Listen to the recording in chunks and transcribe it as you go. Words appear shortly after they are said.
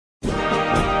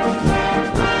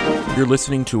You're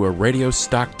listening to a Radio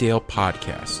Stockdale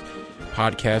podcast.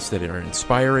 Podcasts that are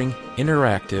inspiring,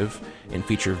 interactive, and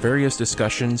feature various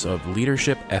discussions of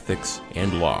leadership, ethics,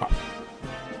 and law.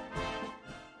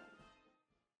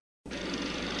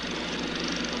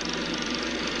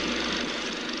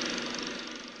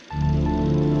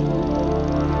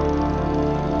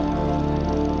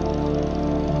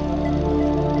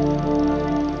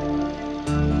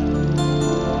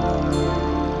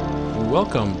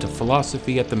 Welcome to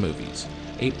Philosophy at the Movies,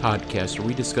 a podcast where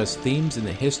we discuss themes in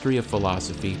the history of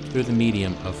philosophy through the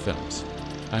medium of films.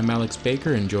 I'm Alex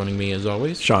Baker, and joining me as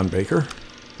always, Sean Baker.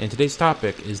 And today's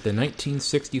topic is the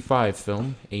 1965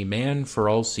 film, A Man for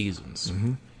All Seasons.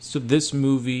 Mm-hmm. So this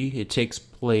movie, it takes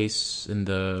place in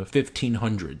the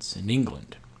 1500s in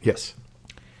England. Yes.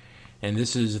 And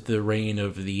this is the reign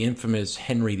of the infamous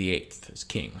Henry VIII as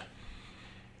king.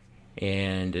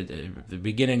 And at the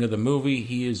beginning of the movie,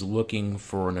 he is looking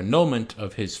for an annulment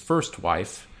of his first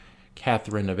wife,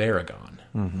 Catherine of Aragon.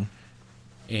 Mm-hmm.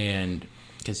 And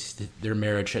because their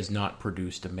marriage has not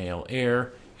produced a male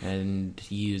heir, and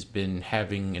he has been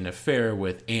having an affair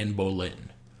with Anne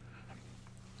Boleyn.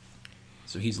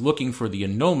 So he's looking for the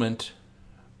annulment,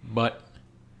 but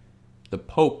the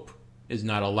Pope is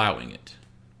not allowing it.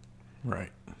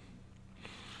 Right.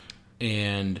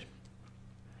 And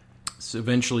so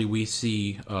eventually we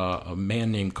see a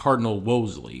man named Cardinal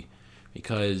Wolsey,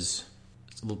 because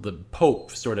the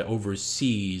Pope sort of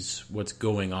oversees what's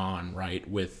going on, right?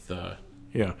 With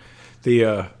yeah,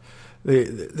 the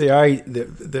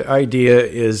idea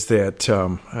is that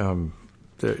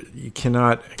you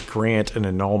cannot grant an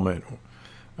annulment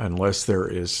unless there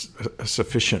is a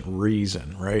sufficient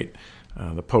reason, right?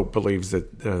 The Pope believes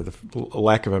that the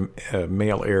lack of a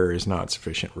male heir is not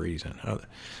sufficient reason.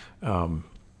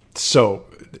 So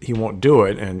he won't do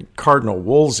it, and Cardinal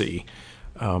Wolsey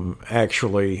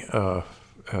actually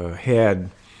had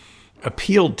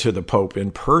appealed to the Pope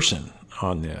in person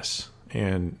on this,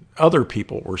 and other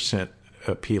people were sent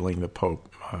appealing the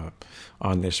Pope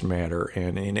on this matter,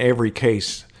 and in every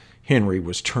case, Henry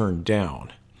was turned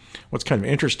down. What's kind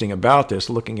of interesting about this,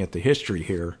 looking at the history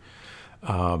here,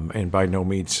 and by no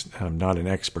means I'm not an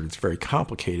expert, it's very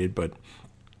complicated, but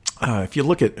if you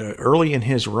look at early in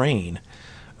his reign,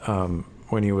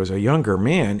 when he was a younger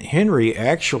man, Henry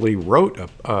actually wrote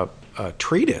a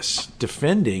treatise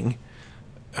defending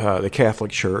the Catholic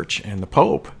Church and the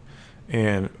Pope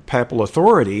and papal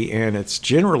authority, and it's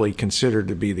generally considered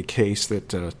to be the case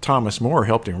that Thomas More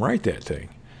helped him write that thing.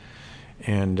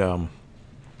 And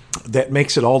that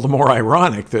makes it all the more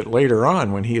ironic that later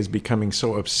on, when he is becoming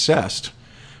so obsessed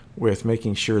with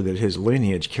making sure that his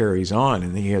lineage carries on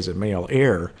and he has a male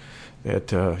heir,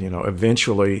 that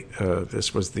eventually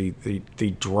this was the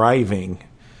driving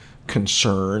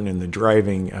concern and the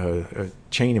driving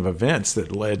chain of events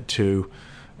that led to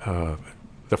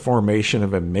the formation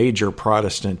of a major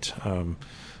Protestant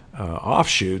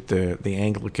offshoot, the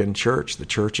Anglican Church, the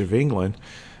Church of England,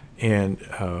 and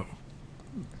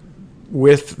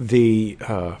with the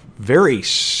very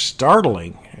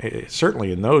startling,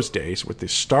 certainly in those days, with the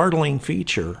startling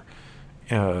feature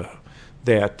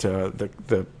that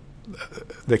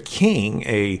the king,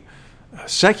 a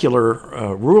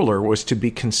secular ruler, was to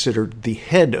be considered the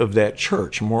head of that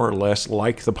church, more or less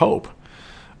like the Pope,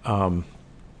 and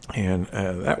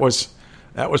that was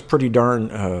pretty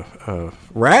darn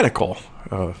radical,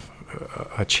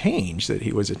 a change that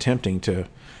he was attempting to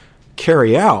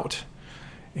carry out,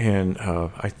 and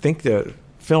I think the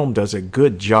film does a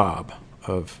good job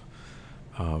of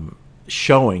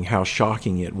showing how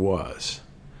shocking it was.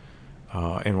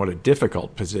 And what a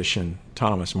difficult position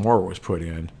Thomas More was put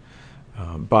in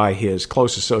by his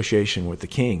close association with the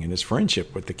king and his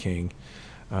friendship with the king.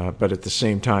 But at the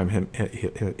same time,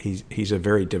 he's a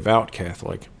very devout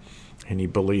Catholic, and he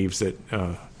believes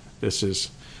that this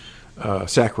is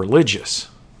sacrilegious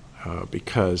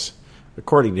because,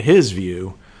 according to his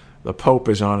view, the Pope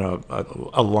is on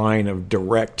a line of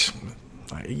direct,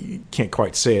 you can't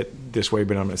quite say it this way,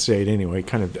 but I'm going to say it anyway,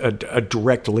 kind of a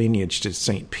direct lineage to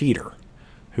St. Peter,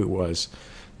 who was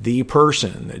the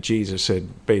person that Jesus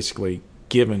had basically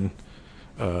given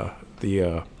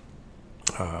the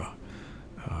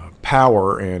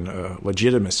power and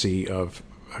legitimacy of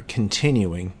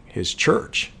continuing his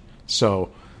church. So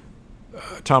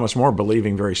Thomas More,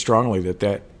 believing very strongly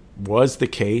that was the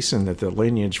case, and that the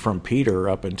lineage from Peter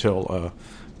up until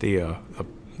the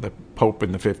Pope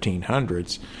in the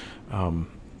 1500s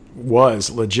was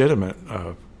legitimate.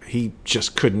 He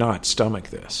just could not stomach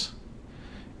this.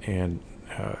 And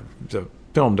the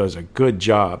film does a good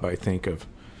job, I think, of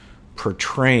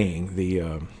portraying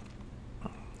the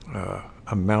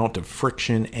amount of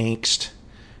friction, angst,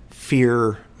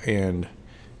 fear and,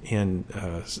 in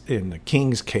the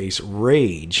king's case,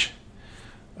 rage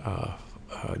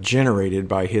generated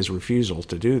by his refusal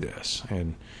to do this,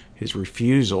 and his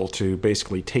refusal to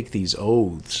basically take these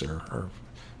oaths or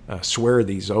swear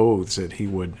these oaths that he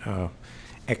would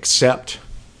accept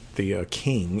the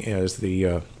king as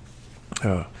the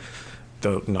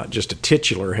not just a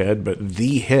titular head, but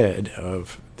the head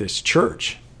of this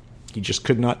church. He just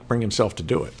could not bring himself to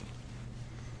do it.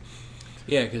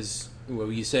 Yeah, because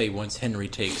you say once Henry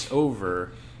takes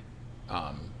over,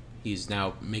 he's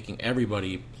now making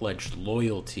everybody pledge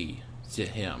loyalty to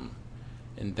him,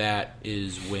 and that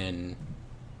is when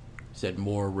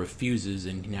More refuses,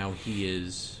 and now he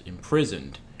is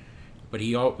imprisoned. But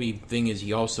the thing is,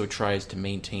 he also tries to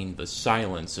maintain the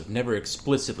silence of never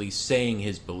explicitly saying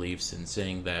his beliefs and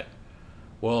saying that,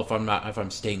 well, if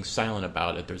I'm staying silent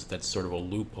about it, that's sort of a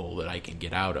loophole that I can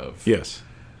get out of. Yes.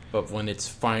 But when it's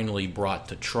finally brought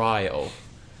to trial,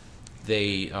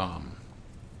 they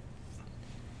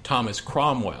Thomas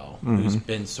Cromwell, who's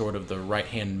been sort of the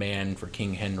right-hand man for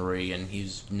King Henry, and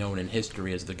he's known in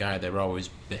history as the guy that would always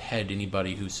behead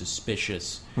anybody who's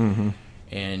suspicious.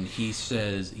 And he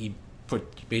says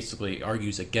basically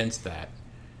argues against that,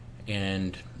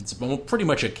 and it's pretty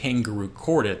much a kangaroo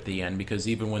court at the end, because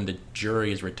even when the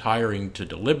jury is retiring to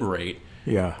deliberate,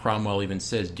 Cromwell even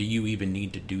says, "Do you even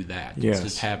need to do that? Yes. Let's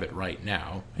just have it right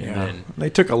now." And then, they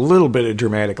took a little bit of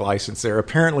dramatic license there.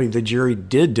 Apparently, the jury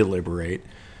did deliberate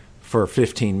for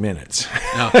 15 minutes.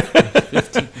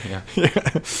 15, yeah.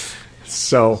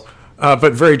 So.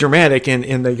 But very dramatic,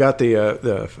 and they got the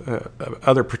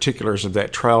other particulars of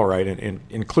that trial right,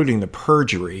 including the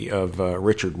perjury of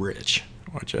Richard Rich,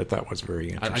 which I thought was very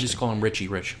interesting. I just call him Richie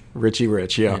Rich. Richie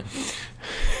Rich, yeah.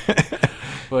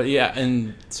 But yeah,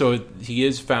 and so he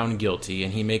is found guilty,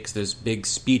 and he makes this big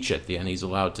speech at the end he's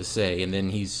allowed to say, and then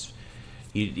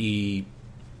he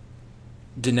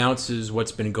denounces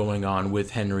what's been going on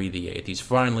with Henry VIII. He's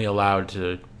finally allowed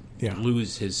to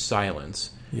lose his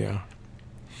silence. Yeah.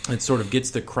 It sort of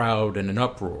gets the crowd in an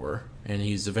uproar, and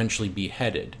he's eventually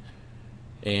beheaded.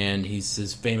 And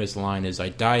his famous line is, "I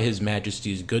die His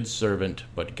Majesty's good servant,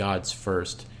 but God's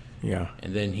first." Yeah.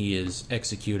 And then he is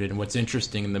executed. And what's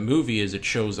interesting in the movie is it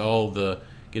shows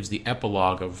gives the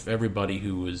epilogue of everybody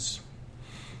who was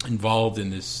involved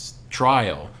in this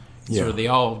trial. Yeah. So they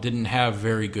all didn't have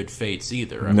very good fates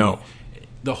either. I No. mean,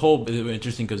 the whole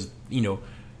interesting because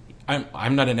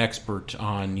I'm not an expert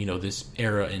on this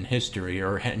era in history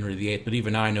or Henry VIII, but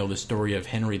even I know the story of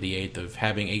Henry VIII of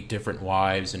having 8 different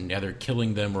wives and either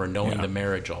killing them or annulling the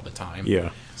marriage all the time. Yeah.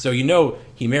 So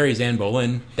he marries Anne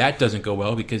Boleyn. That doesn't go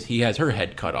well because he has her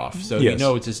head cut off. So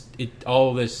it's just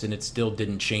all this, and it still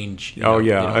didn't change. They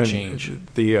don't change.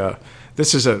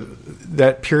 This is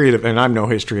that period of, and I'm no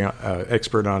history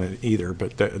expert on it either,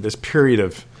 but this period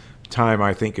of time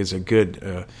I think is a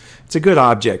good. It's a good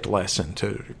object lesson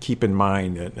to keep in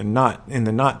mind that not in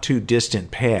the not too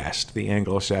distant past, the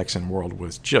Anglo-Saxon world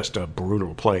was just a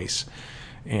brutal place,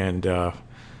 and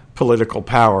political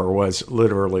power was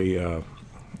literally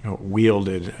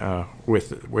wielded with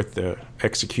the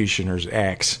executioner's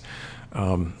axe.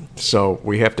 So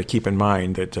we have to keep in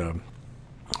mind that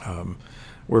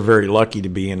we're very lucky to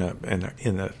be in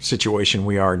a situation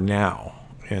we are now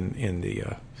in the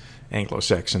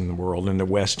Anglo-Saxon world and the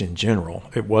West in general.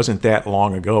 It wasn't that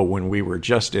long ago when we were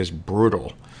just as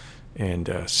brutal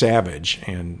and savage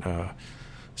and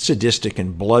sadistic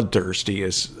and bloodthirsty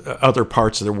as other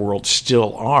parts of the world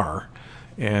still are.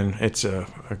 And it's a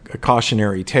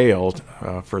cautionary tale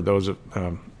for those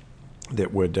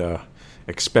that would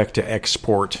expect to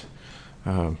export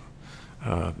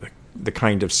the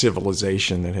kind of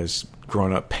civilization that has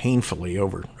grown up painfully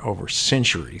over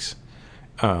centuries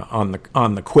on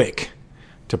the quick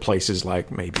to places like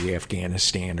maybe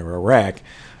Afghanistan or Iraq.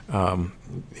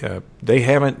 They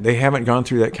haven't gone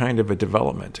through that kind of a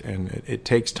development, and it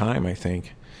takes time, I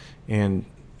think. And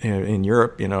in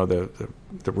Europe,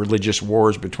 the religious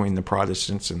wars between the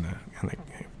Protestants and the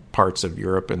parts of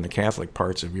Europe and the Catholic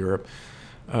parts of Europe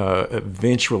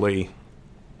eventually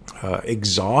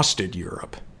exhausted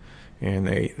Europe, and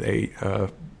they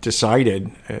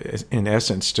decided, in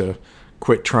essence, to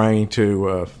quit trying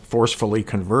to forcefully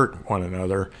convert one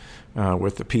another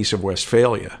with the Peace of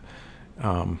Westphalia.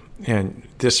 And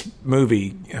this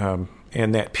movie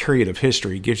and that period of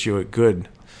history gives you a good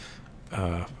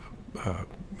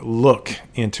look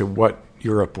into what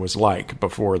Europe was like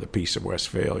before the Peace of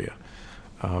Westphalia.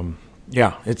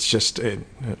 It's just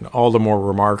all the more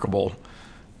remarkable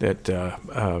that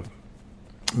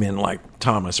men like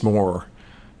Thomas More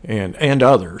and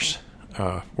others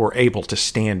were able to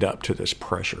stand up to this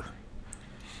pressure.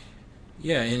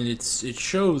 Yeah, and it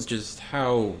shows just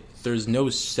how there's no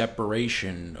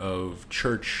separation of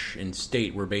church and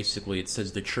state, where basically it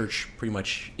says the church pretty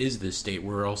much is the state,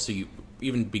 where also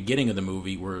even beginning of the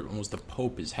movie where almost the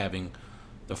Pope is having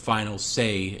the final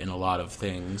say in a lot of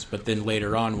things, but then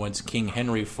later on, once King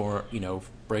Henry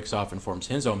breaks off and forms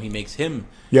his own, he makes him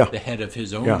the head of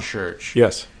his own church.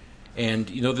 Yes. And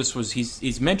this was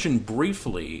he's mentioned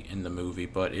briefly in the movie,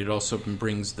 but it also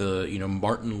brings the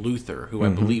Martin Luther, who I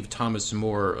believe Thomas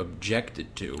More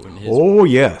objected to. In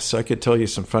his yes, I could tell you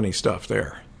some funny stuff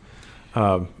there.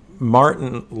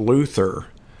 Martin Luther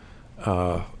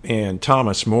and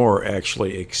Thomas More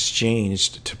actually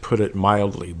exchanged, to put it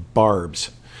mildly,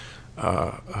 barbs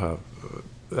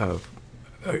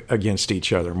against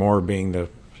each other. More being the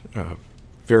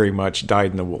very much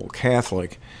dyed-in-the-wool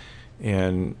Catholic,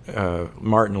 and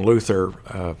Martin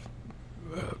Luther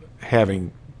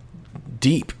having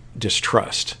deep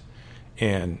distrust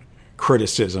and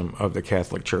criticism of the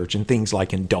Catholic Church and things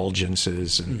like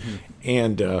indulgences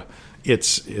and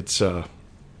its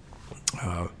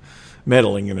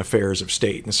meddling in affairs of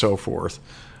state and so forth.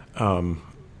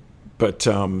 But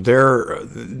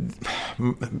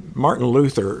Martin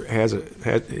Luther has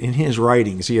in his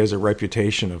writings, he has a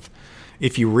reputation of,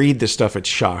 if you read the stuff, it's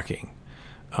shocking.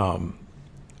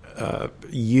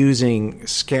 Using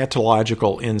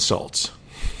scatological insults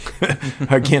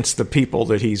against the people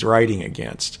that he's writing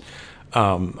against.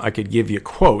 I could give you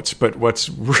quotes, but what's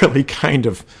really kind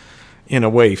of, in a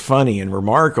way, funny and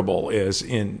remarkable is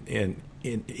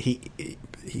he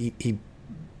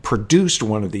produced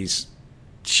one of these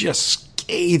just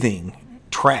scathing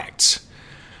tracts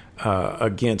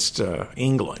against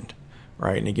England,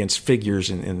 right, and against figures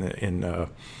in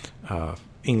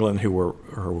England who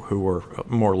were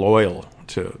more loyal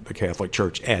to the Catholic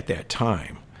Church at that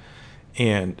time.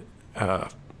 And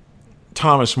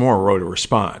Thomas More wrote a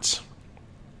response,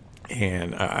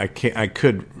 and I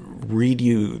could read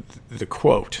you the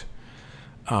quote,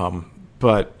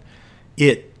 but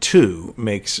it too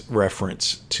makes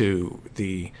reference to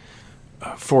the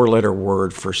four-letter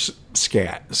word for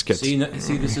scat. See,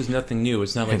 this is nothing new.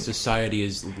 It's not like society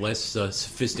is less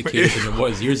sophisticated than it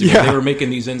was years ago. They were making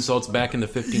these insults back in the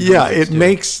 1500s. Yeah, it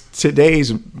makes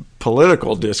today's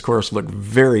political discourse look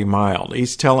very mild.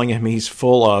 He's telling him he's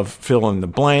full of fill in the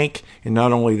blank, and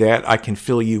not only that, I can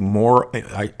fill you more.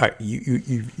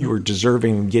 You are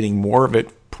deserving of getting more of it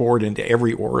poured into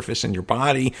every orifice in your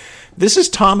body. This is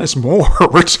Thomas More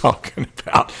we're talking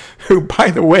about, who, by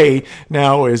the way,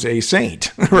 now is a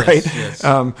saint, right? Yes.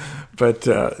 But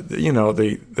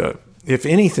if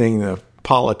anything, the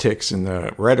politics and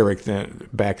the rhetoric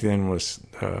back then was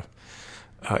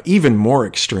even more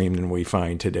extreme than we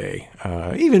find today.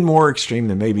 Even more extreme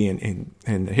than maybe in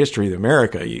the history of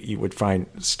America. You would find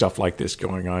stuff like this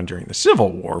going on during the Civil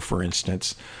War, for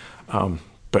instance.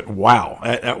 But wow,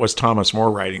 that was Thomas More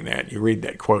writing that. You read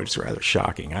that quote, it's rather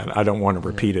shocking. I don't want to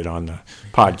repeat it on the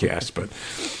podcast, but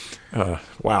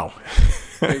wow.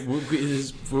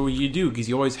 What you do, because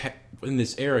you always in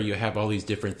this era, you have all these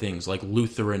different things, like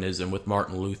Lutheranism with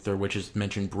Martin Luther, which is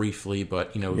mentioned briefly,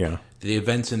 but the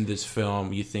events in this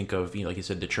film, you think of, like you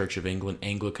said, the Church of England,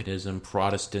 Anglicanism,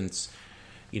 Protestants.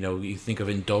 You think of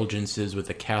indulgences with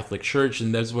the Catholic Church,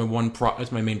 and that's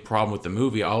that's my main problem with the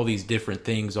movie. All these different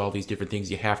things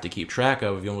you have to keep track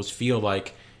of. You almost feel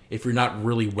like if you're not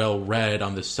really well read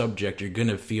on the subject, you're going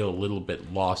to feel a little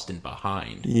bit lost and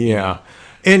behind. Yeah.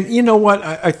 And you know what?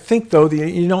 I think, though,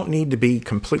 you don't need to be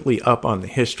completely up on the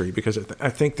history, because I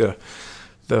think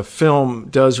the film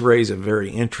does raise a very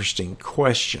interesting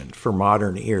question for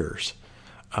modern ears,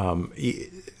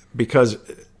 because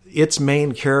its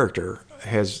main character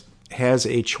has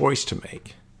a choice to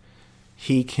make.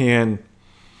 He can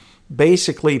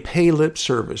basically pay lip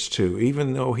service to,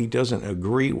 even though he doesn't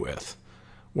agree with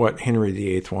what Henry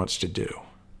VIII wants to do,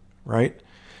 right?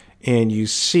 And you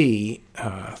see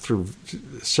through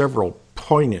several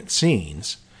poignant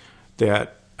scenes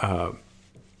that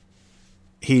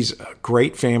he's a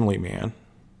great family man,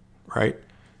 right?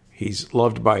 He's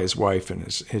loved by his wife and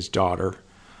his daughter.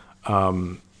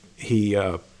 He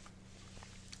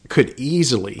could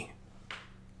easily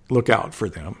look out for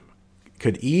them,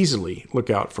 could easily look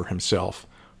out for himself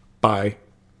by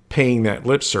paying that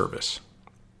lip service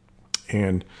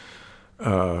and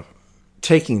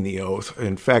taking the oath.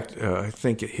 In fact, I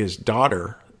think his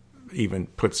daughter even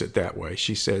puts it that way.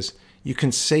 She says, you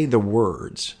can say the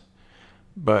words,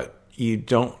 but you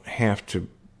don't have to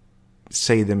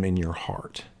say them in your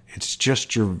heart. It's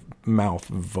just your mouth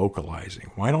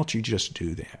vocalizing. Why don't you just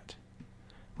do that?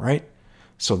 Right?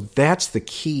 So that's the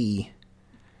key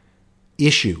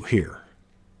issue here.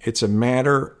 It's a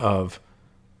matter of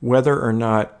whether or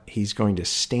not he's going to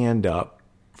stand up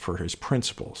for his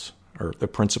principles, or the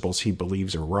principles he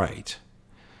believes are right.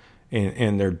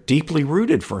 And they're deeply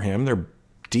rooted for him. They're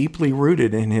deeply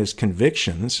rooted in his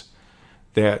convictions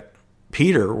that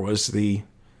Peter was and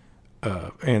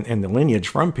the lineage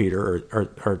from Peter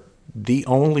are the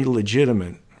only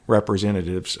legitimate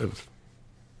representatives of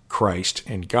Christ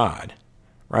and God,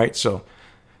 right? So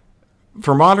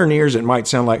for modern ears, it might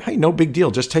sound like, hey, no big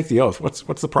deal, just take the oath.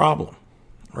 What's the problem,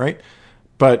 right?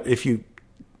 But if you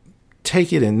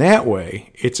take it in that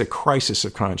way, it's a crisis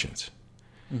of conscience.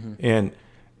 Mm-hmm. And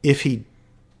if he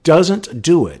doesn't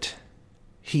do it,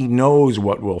 he knows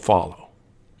what will follow,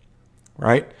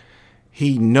 right?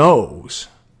 He knows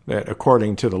that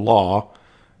according to the law,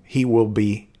 he will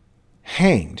be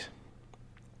hanged,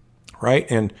 right?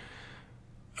 And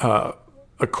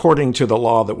according to the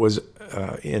law that was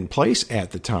in place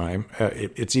at the time,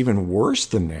 it's even worse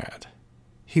than that.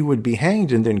 He would be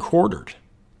hanged and then quartered,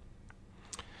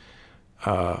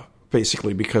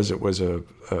 basically because it was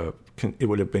it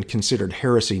would have been considered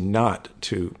heresy not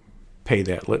to pay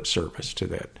that lip service to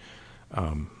that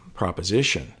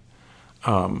proposition.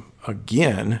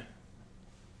 Again,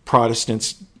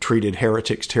 Protestants treated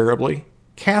heretics terribly.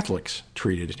 Catholics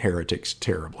treated heretics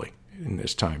terribly in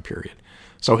this time period.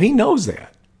 So he knows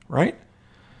that, right?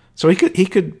 So he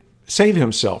could save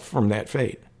himself from that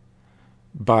fate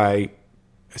by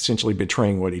essentially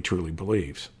betraying what he truly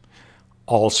believes.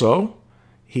 Also,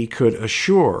 he could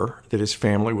assure that his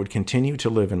family would continue to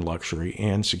live in luxury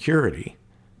and security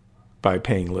by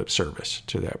paying lip service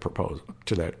to that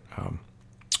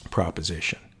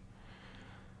proposition.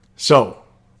 So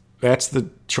that's the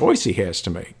choice he has to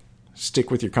make.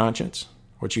 Stick with your conscience,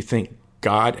 what you think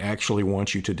God actually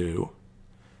wants you to do,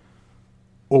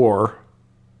 or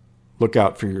look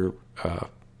out for your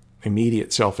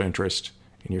immediate self-interest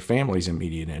and your family's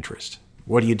immediate interest.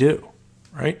 What do you do,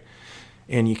 right?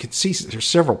 And you can see there's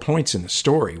several points in the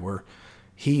story where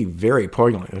he very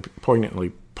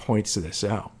poignantly points this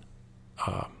out.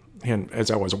 And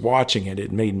as I was watching it,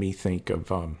 it made me think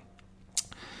of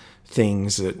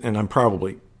things that, and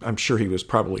I'm sure he was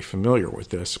probably familiar with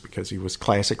this because he was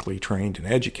classically trained and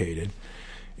educated.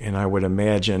 And I would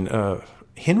imagine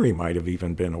Henry might have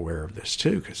even been aware of this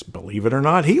too, because believe it or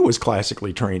not, he was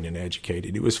classically trained and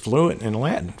educated. He was fluent in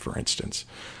Latin, for instance.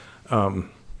 And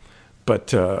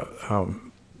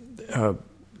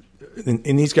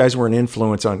these guys were an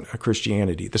influence on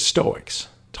Christianity. The Stoics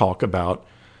talk about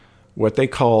what they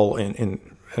call in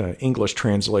English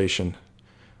translation,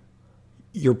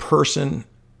 your person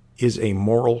is a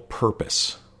moral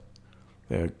purpose.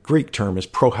 The Greek term is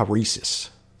prohairesis,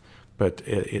 but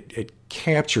it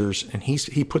captures, and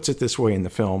he puts it this way in the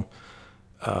film,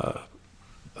 a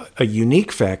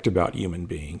unique fact about human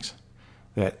beings,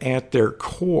 that at their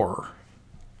core,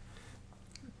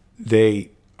 they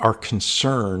are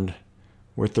concerned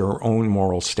with their own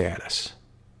moral status,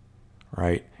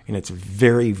 right? And it's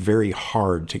very, very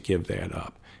hard to give that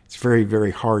up. It's very,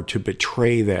 very hard to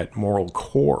betray that moral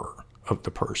core of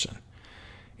the person.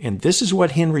 And this is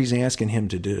what Henry's asking him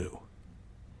to do,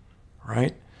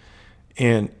 right?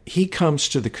 And he comes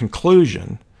to the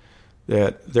conclusion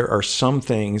that there are some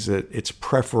things that it's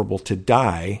preferable to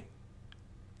die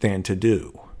than to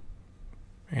do.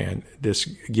 And this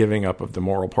giving up of the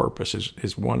moral purpose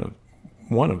is one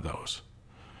of those.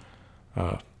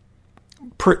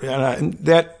 And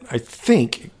that, I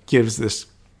think, gives this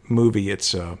movie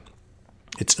its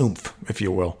oomph, if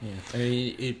you will. Yeah. I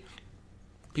mean,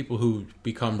 people who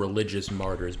become religious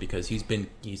martyrs because he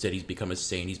said he's become a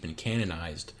saint, he's been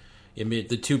canonized. I mean,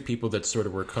 the two people that sort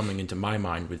of were coming into my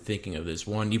mind with thinking of this,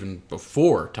 one even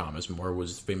before Thomas More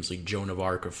was famously Joan of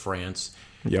Arc of France.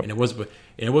 Yep. And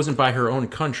it wasn't by her own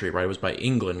country, right? It was by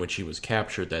England when she was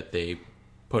captured that they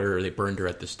burned her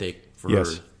at the stake for her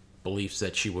beliefs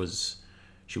that she was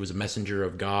a messenger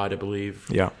of God, I believe.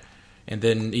 Yeah. And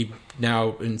then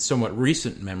now, in somewhat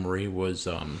recent memory, was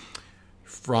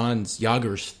Franz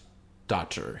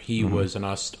Jagersdottir. He was an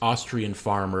Austrian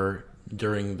farmer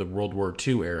during the World War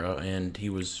II era, and he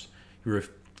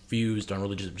refused on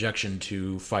religious objection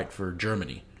to fight for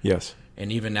Germany. Yes.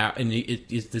 And even now, and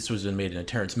this was made in a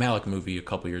Terrence Malick movie a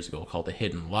couple years ago called The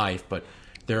Hidden Life, but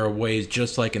there are ways,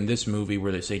 just like in this movie,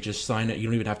 where they say, just sign it, you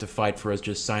don't even have to fight for us,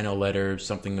 just sign a letter,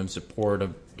 something in support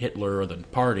of Hitler or the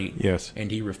party. Yes. And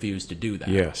he refused to do that.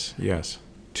 Yes.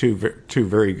 Two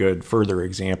very good further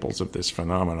examples of this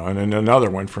phenomenon. And another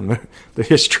one from the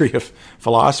history of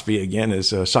philosophy, again,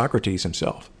 is Socrates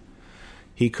himself.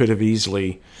 He could have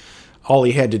easily, all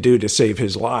he had to do to save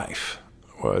his life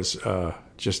was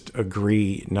just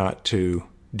agree not to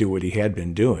do what he had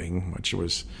been doing, which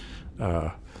was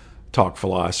talk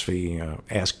philosophy,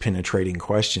 ask penetrating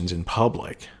questions in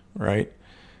public, right?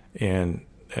 And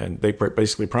they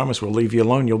basically promise, we'll leave you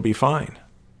alone, you'll be fine.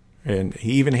 And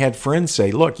he even had friends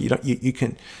say, look, you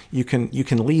can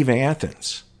leave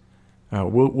Athens.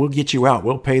 We'll get you out.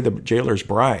 We'll pay the jailers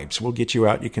bribes. We'll get you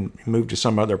out. You can move to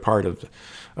some other part of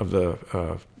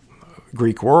the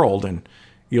Greek world, and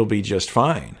you'll be just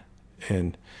fine.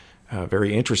 And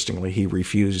very interestingly, he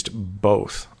refused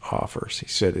both offers. He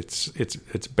said,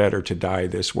 it's better to die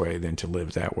this way than to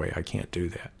live that way. I can't do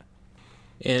that.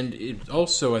 And it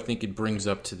also, I think it brings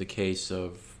up to the case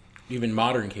of, even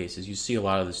modern cases, you see a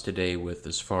lot of this today with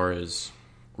as far as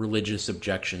religious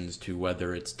objections to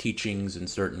whether it's teachings in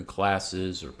certain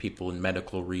classes or people in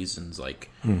medical reasons, like,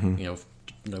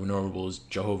 notable as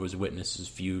Jehovah's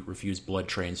Witnesses refuse blood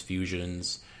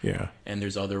transfusions. Yeah. And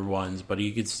there's other ones, but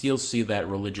you could still see that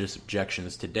religious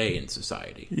objections today in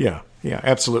society. Yeah,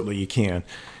 absolutely you can.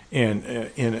 And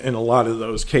in a lot of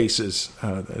those cases,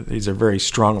 these are very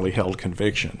strongly held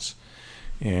convictions.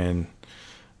 And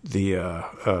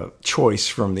the choice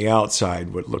from the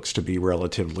outside, what looks to be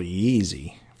relatively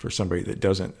easy for somebody that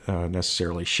doesn't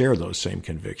necessarily share those same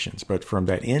convictions. But from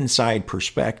that inside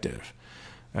perspective,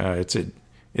 it's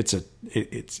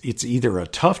either a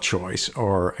tough choice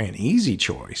or an easy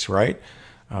choice, right?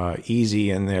 Easy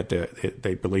in that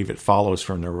they believe it follows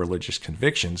from their religious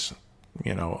convictions,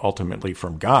 ultimately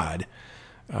from God.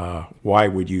 Why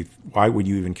would you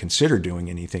even consider doing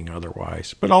anything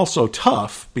otherwise? But also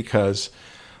tough because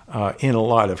in a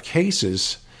lot of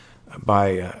cases,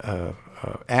 by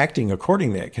acting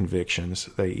according to that convictions,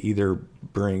 they either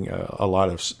bring a lot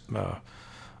of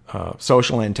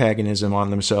social antagonism on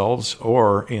themselves,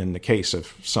 or in the case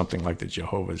of something like the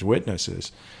Jehovah's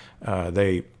Witnesses,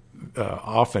 they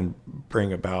often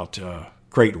bring about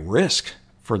great risk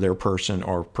for their person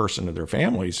or person of their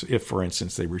families if, for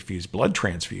instance, they refuse blood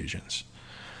transfusions.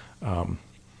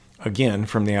 Again,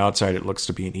 from the outside, it looks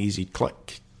to be an easy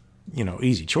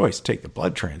choice to take the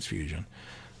blood transfusion.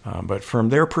 But from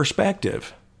their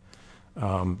perspective,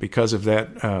 because of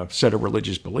that set of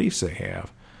religious beliefs they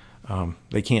have,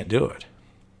 they can't do it.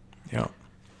 Yeah.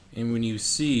 And when you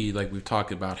see, like we've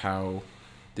talked about how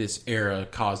this era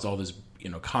caused all this,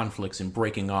 conflicts and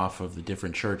breaking off of the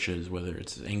different churches, whether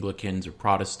it's Anglicans or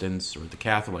Protestants or the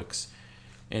Catholics,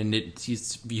 and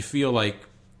you feel like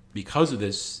because of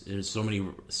this, there's so many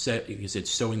because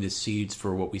it's sowing the seeds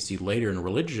for what we see later in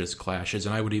religious clashes,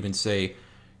 and I would even say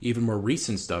even more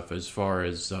recent stuff as far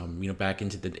as back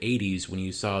into the 80s when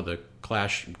you saw the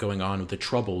clash going on with the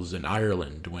Troubles in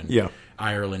Ireland, when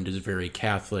Ireland is very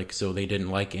Catholic, so they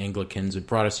didn't like Anglicans and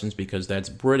Protestants because that's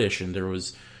British, and there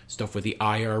was stuff with the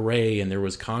IRA, and there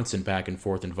was constant back and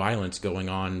forth and violence going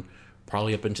on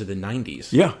probably up into the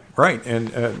 90s. Yeah, right.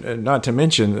 And not to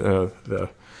mention the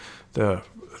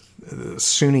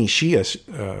Sunni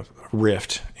Shia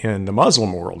rift in the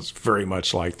Muslim world is very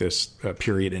much like this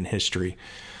period in history.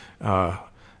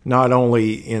 Not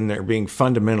only in there being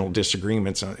fundamental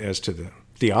disagreements as to the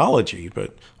theology,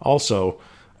 but also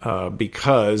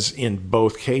because in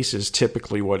both cases,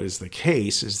 typically what is the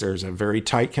case is there's a very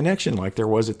tight connection, like there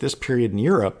was at this period in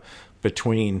Europe,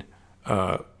 between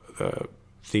as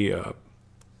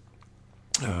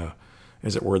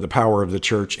it were, the power of the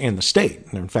church and the state.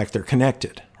 And in fact, they're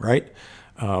connected, right?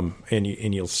 And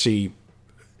you'll see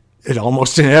it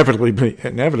almost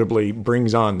inevitably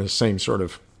brings on the same sort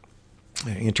of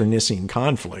internecine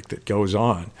conflict that goes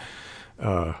on.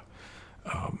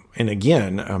 And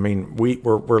again, I mean,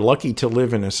 we're lucky to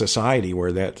live in a society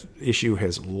where that issue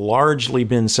has largely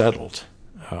been settled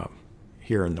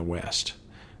here in the West.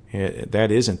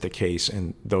 That isn't the case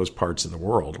in those parts of the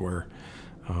world where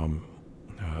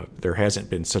there hasn't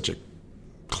been such a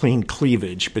clean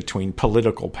cleavage between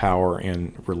political power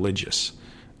and the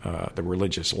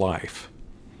religious life.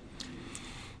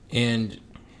 And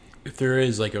if there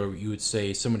is you would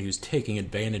say somebody who's taking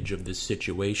advantage of this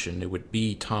situation, it would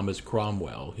be Thomas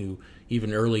Cromwell, who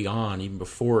even early on, even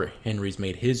before Henry's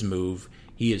made his move,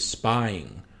 he is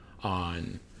spying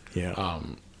on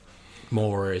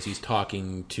More as he's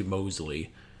talking to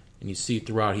Mosley. And you see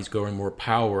throughout he's growing more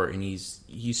power, and you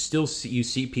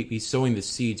see people, he's sowing the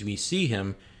seeds. When you see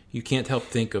him, you can't help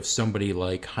think of somebody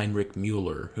like Heinrich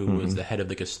Müller, who was the head of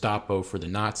the Gestapo for the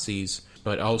Nazis,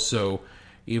 but also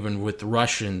even with the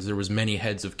Russians, there was many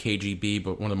heads of KGB,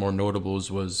 but one of the more notables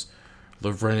was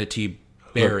Lavrenti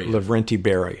Beria.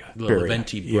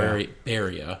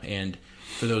 And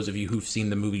for those of you who've seen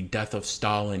the movie Death of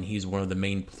Stalin, he's one of the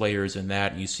main players in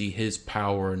that. You see his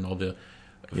power and all the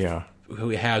who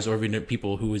he has, or even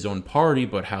people who his own party,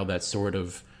 but how that sort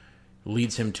of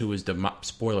leads him to his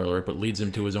spoiler alert, but leads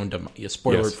him to his own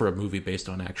spoiler alert for a movie based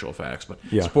on actual facts, but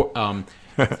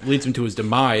leads him to his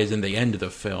demise in the end of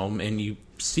the film. And you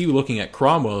see, looking at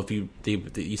Cromwell, if you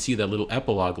see that little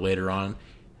epilogue later on,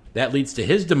 that leads to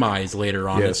his demise later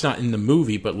on. It's not in the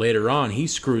movie, but later on he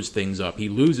screws things up. He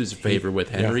loses favor with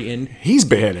Henry, and he's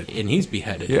beheaded.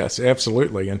 Yes,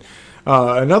 absolutely. And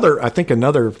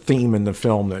another theme in the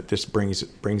film that this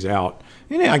brings out,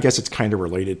 and I guess it's kind of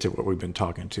related to what we've been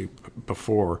talking to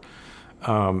before,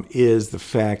 is the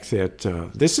fact that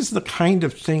this is the kind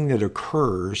of thing that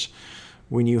occurs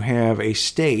when you have a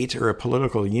state or a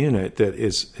political unit that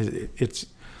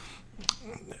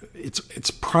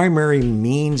its primary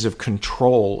means of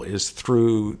control is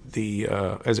through the,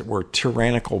 as it were,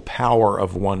 tyrannical power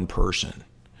of one person.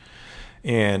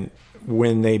 And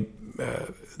when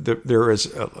there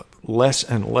is less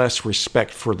and less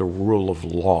respect for the rule of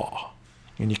law.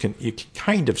 And you can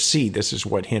kind of see this is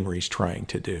what Henry's trying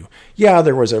to do. Yeah,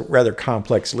 there was a rather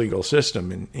complex legal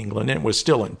system in England, and it was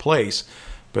still in place,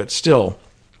 but still,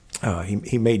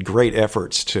 he made great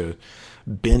efforts to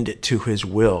bend it to his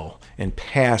will and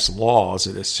pass laws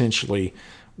that essentially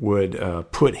would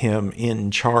put him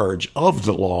in charge of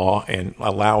the law and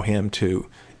allow him to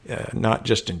not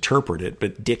just interpret it,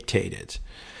 but dictate it.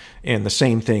 And the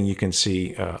same thing you can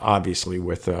see, obviously,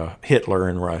 with Hitler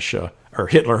in Russia, or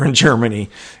Hitler in Germany,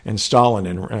 and Stalin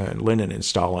and Lenin and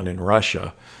Stalin in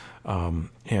Russia.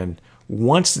 And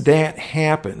once that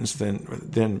happens,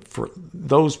 then for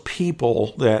those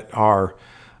people that are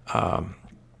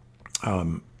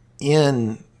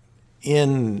in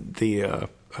the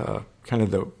kind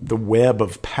of the web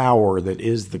of power that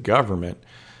is the government,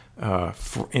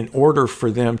 in order for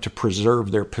them to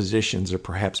preserve their positions or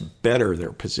perhaps better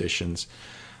their positions,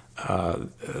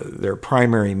 their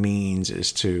primary means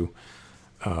is to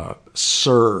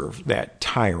serve that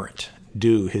tyrant,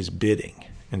 do his bidding,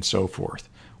 and so forth.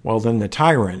 Well, then the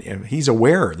tyrant, he's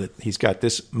aware that he's got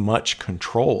this much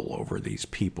control over these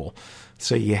people.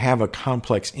 So you have a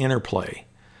complex interplay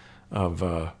of,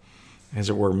 as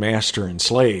it were, master and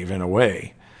slave in a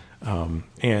way,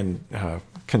 and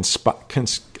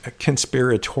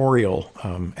conspiratorial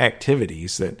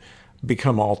activities that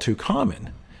become all too common,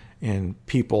 and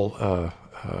people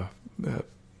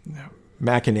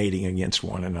machinating against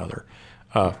one another.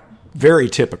 Very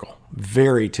typical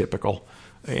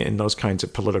in those kinds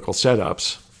of political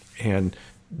setups. And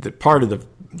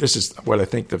this is what I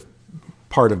think the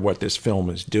part of what this film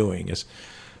is doing is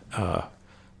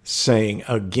saying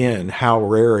again how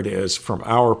rare it is from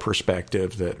our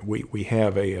perspective that we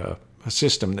have a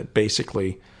system that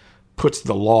basically puts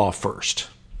the law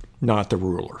first, not the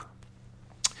ruler.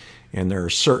 And there are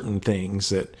certain things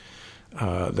that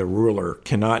the ruler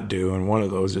cannot do, and one of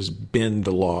those is bend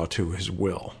the law to his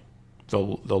will. The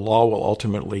law will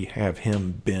ultimately have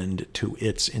him bend to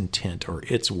its intent or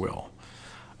its will.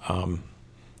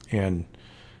 And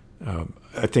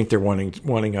I think they're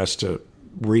wanting us to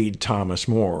read Thomas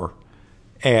More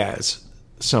as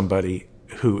somebody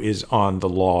who is on the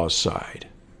law's side,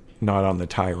 not on the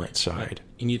tyrant side.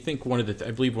 And you think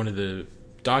I believe one of the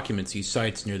documents he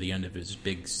cites near the end of his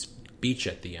big speech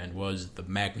at the end was the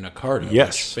Magna Carta,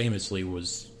 which famously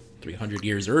was 300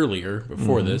 years earlier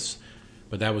before this,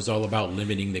 but that was all about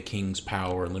limiting the king's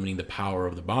power and limiting the power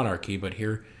of the monarchy. But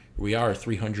here we are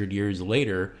 300 years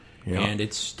later, and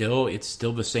it's still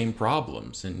the same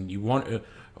problems. And you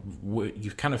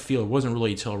kind of feel it wasn't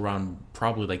really until around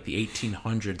probably like the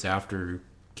 1800s after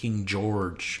King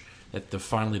George that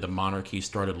finally the monarchy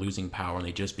started losing power and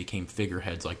they just became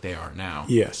figureheads like they are now.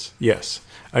 Yes.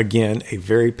 Again, a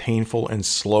very painful and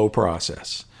slow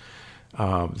process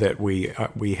that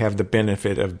we have the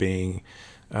benefit of being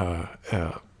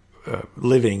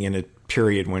living in a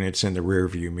period when it's in the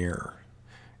rearview mirror.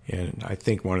 And I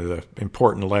think one of the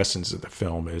important lessons of the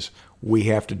film is we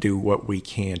have to do what we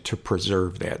can to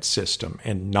preserve that system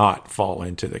and not fall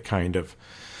into the kind of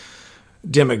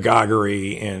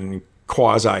demagoguery and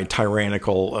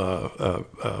quasi-tyrannical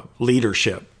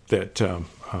leadership that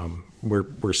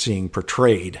we're seeing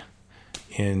portrayed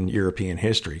in European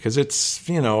history, because it's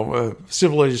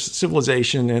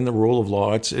civilization and the rule of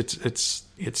law. It's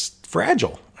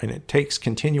fragile, and it takes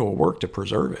continual work to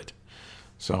preserve it.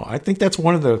 So I think that's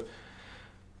one of the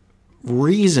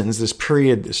reasons this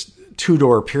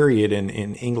Tudor period in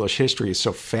English history is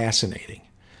so fascinating,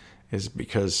 is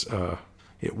because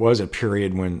it was a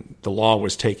period when the law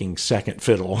was taking second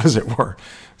fiddle, as it were,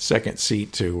 second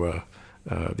seat to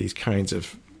these kinds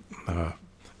of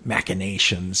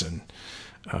machinations and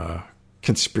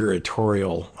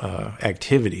conspiratorial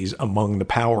activities among the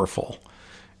powerful.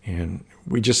 And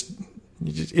we just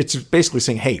It's basically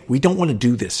saying, hey, we don't want to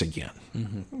do this again.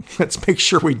 Let's make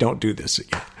sure we don't do this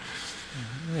again.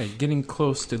 All right, getting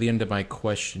close to the end of my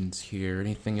questions here.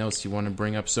 Anything else you want to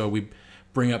bring up? So we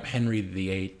bring up Henry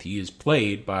VIII. He is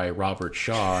played by Robert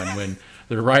Shaw, and when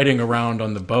they're riding around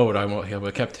on the boat,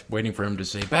 I kept waiting for him to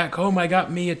say, "Back home, I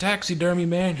got me a taxidermy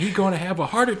man. He going to have a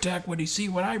heart attack when he see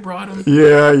what I brought him."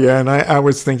 Yeah, and I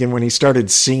was thinking when he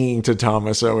started singing to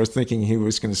Thomas, I was thinking he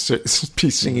was going to be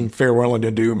singing "Farewell and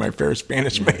Adieu, my fair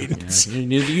Spanish maidens." Yeah.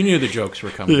 You knew the jokes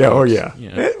were coming. Yeah, oh yeah.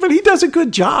 But he does a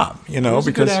good job, He's because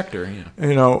a good actor.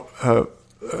 Yeah.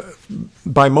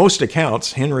 By most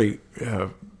accounts, Henry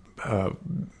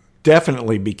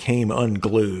definitely became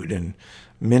unglued and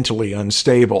mentally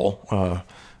unstable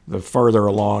the farther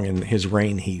along in his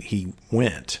reign he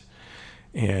went.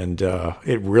 And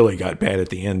it really got bad at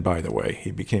the end, by the way. He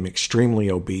became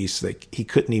extremely obese. He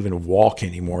couldn't even walk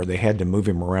anymore. They had to move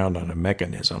him around on a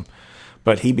mechanism.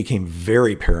 But he became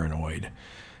very paranoid.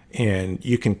 And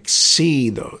you can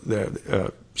see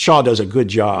Shaw does a good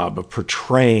job of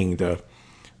portraying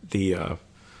the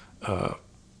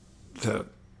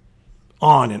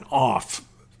on and off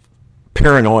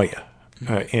paranoia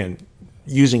and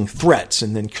using threats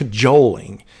and then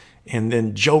cajoling and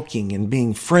then joking and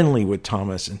being friendly with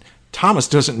Thomas. And Thomas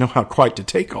doesn't know how quite to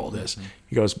take all this.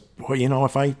 He goes, well,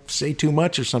 if I say too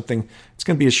much or something, it's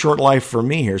going to be a short life for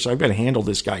me here, so I've got to handle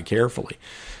this guy carefully.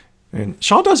 And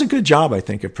Shaw does a good job, I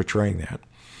think, of portraying that.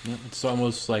 It's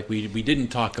almost like we didn't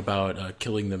talk about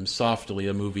Killing Them Softly,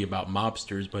 a movie about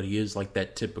mobsters, but he is like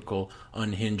that typical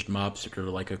unhinged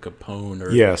mobster, like a Capone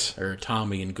or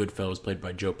Tommy in Goodfellas, played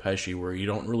by Joe Pesci, where you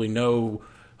don't really know.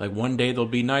 Like one day they'll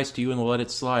be nice to you and they'll let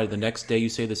it slide. The next day you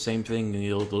say the same thing and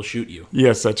they'll shoot you.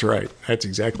 Yes, that's right. That's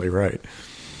exactly right.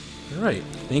 All right.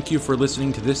 Thank you for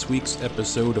listening to this week's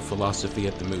episode of Philosophy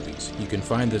at the Movies. You can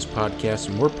find this podcast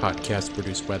and more podcasts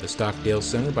produced by the Stockdale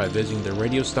Center by visiting the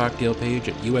Radio Stockdale page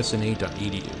at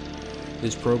usna.edu.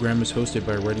 This program is hosted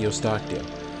by Radio Stockdale.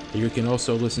 You can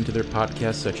also listen to their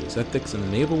podcasts such as Ethics and the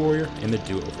Naval Warrior and The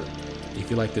Do-Over.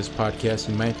 If you like this podcast,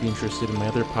 you might be interested in my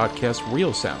other podcast,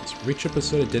 Real Sounds, which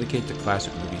episode is dedicated to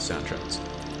classic movie soundtracks.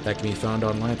 That can be found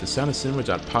online at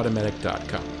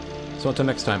thesoundofcinema.podomatic.com. So until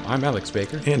next time, I'm Alex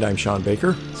Baker. And I'm Sean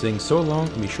Baker. Saying so long,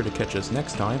 and be sure to catch us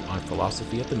next time on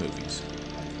Philosophy at the Movies.